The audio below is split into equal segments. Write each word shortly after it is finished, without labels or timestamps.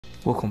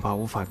我恐怕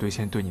无法兑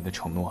现对你的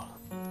承诺了。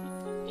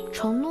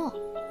承诺？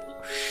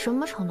什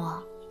么承诺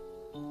啊？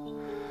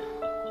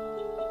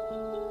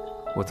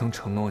我曾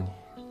承诺你，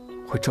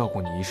会照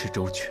顾你一世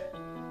周全。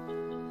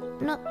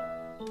那，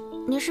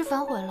你是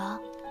反悔了？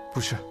不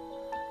是，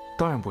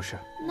当然不是。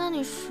那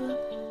你是？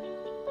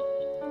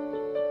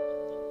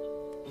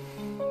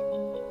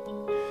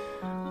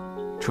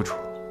楚楚，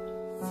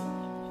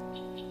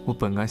我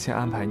本该先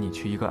安排你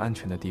去一个安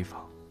全的地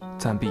方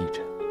暂避一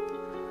阵，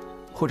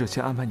或者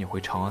先安排你回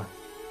长安，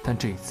但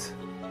这一次，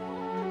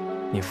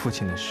你父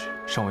亲的事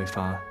尚未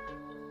翻案，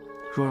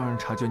若让人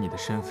察觉你的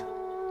身份，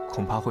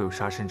恐怕会有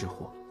杀身之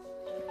祸。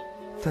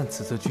但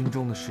此次军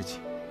中的事情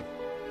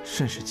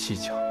甚是蹊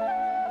跷，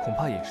恐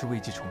怕也是危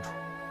机重重。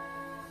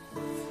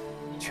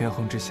权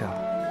衡之下，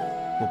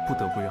我不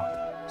得不让你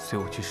随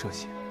我去涉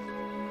险。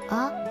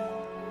啊，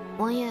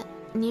王爷，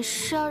你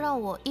是要让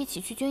我一起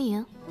去军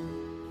营？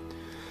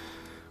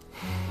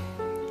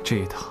这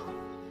一趟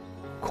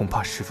恐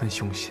怕十分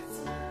凶险，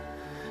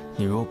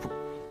你若不……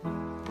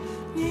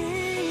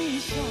你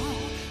笑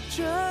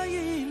这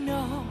一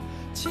秒，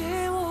借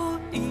我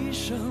一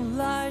生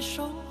来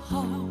守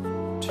好，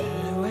只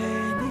为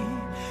你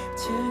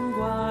牵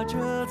挂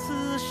着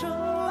此生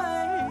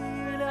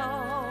未了。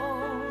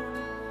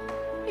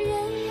人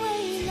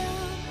为了，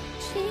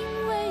情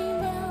为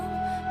了，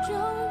终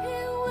于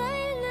为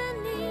了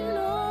你落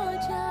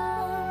脚，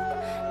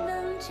能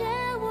借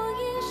我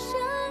一生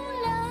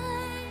来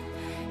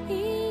依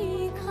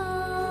靠。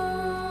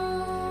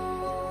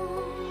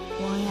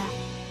王爷，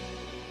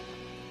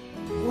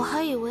我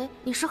还以为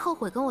你是后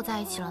悔跟我在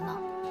一起了呢。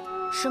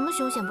什么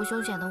凶险不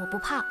凶险的，我不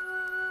怕。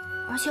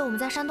而且我们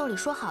在山洞里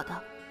说好的，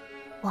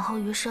往后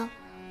余生，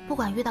不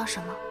管遇到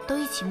什么，都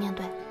一起面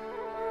对。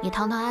你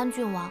堂堂安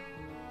郡王，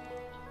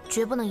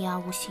绝不能言而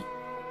无信。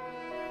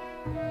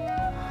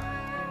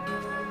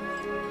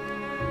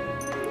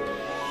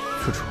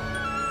楚楚，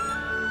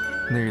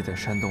那日在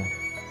山洞里，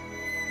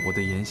我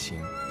的言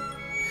行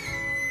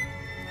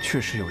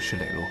确实有失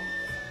磊落，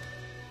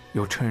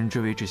有趁人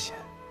之危之嫌。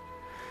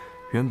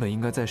原本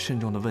应该再慎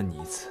重地问你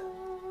一次，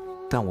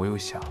但我又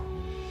想，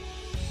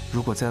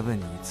如果再问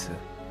你一次，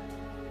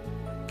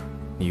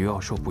你又要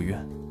说不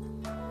愿。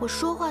我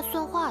说话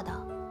算话的，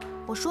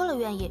我说了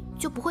愿意，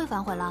就不会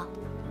反悔了。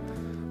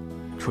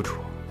楚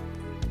楚，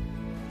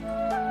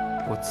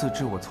我自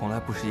知我从来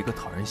不是一个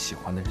讨人喜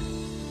欢的人，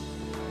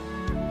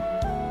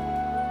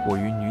我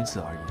于女子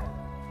而言，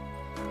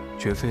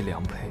绝非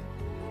良配。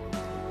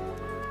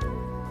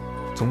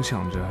总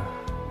想着，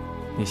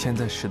你现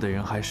在识的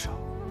人还少，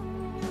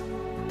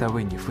待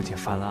为你父亲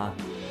翻了案，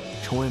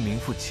成为名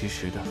副其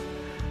实的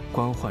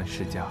官宦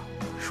世家、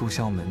书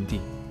香门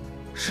第、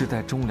世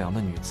代忠良的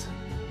女子，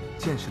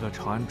见识了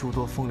长安诸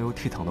多风流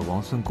倜傥的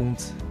王孙公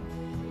子，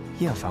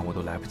厌烦我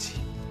都来不及，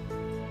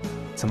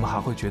怎么还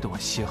会觉得我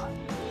稀罕？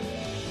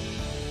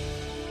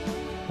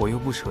我又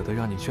不舍得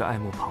让你去爱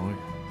慕旁人，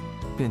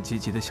便急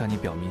急地向你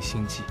表明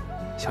心迹，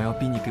想要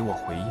逼你给我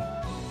回应。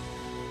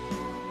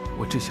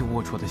我这些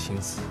龌龊的心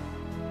思，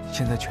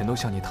现在全都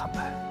向你坦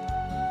白。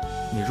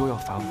你若要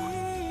反悔，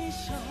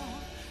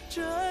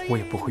我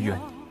也不会怨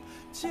你。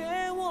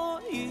借我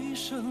一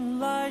生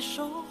来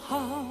守好，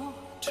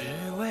只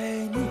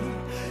为你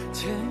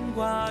牵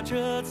挂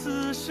着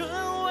此生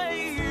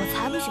未了。我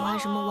才不喜欢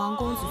什么王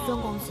公子、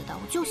孙公子的，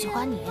我就喜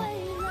欢你，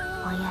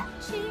王爷。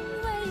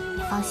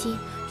你放心，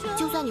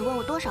就算你问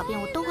我多少遍，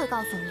我都会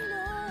告诉你，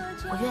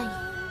我愿意。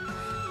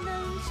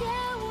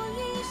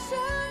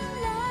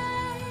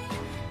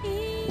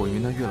我于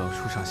那月老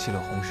树上系了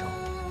红绳，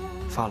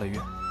发了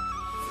愿。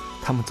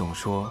他们总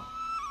说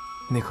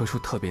那棵树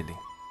特别灵，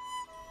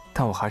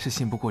但我还是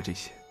信不过这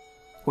些。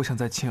我想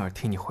再亲耳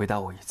听你回答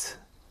我一次，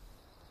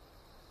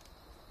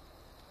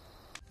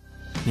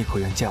你可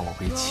愿嫁我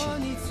为妻，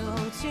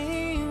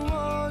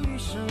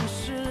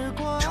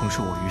承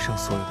受我余生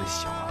所有的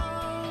喜欢？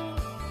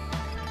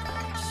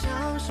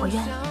我愿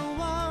意。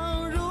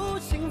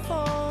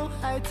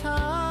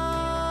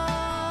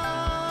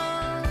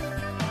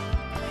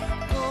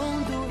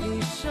共度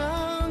一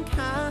生，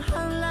看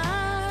寒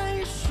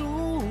来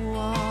暑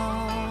往。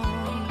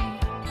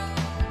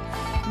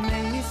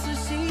每一次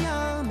信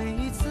仰，每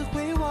一次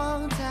回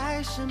望，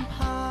在身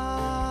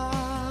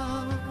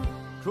旁。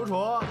楚楚，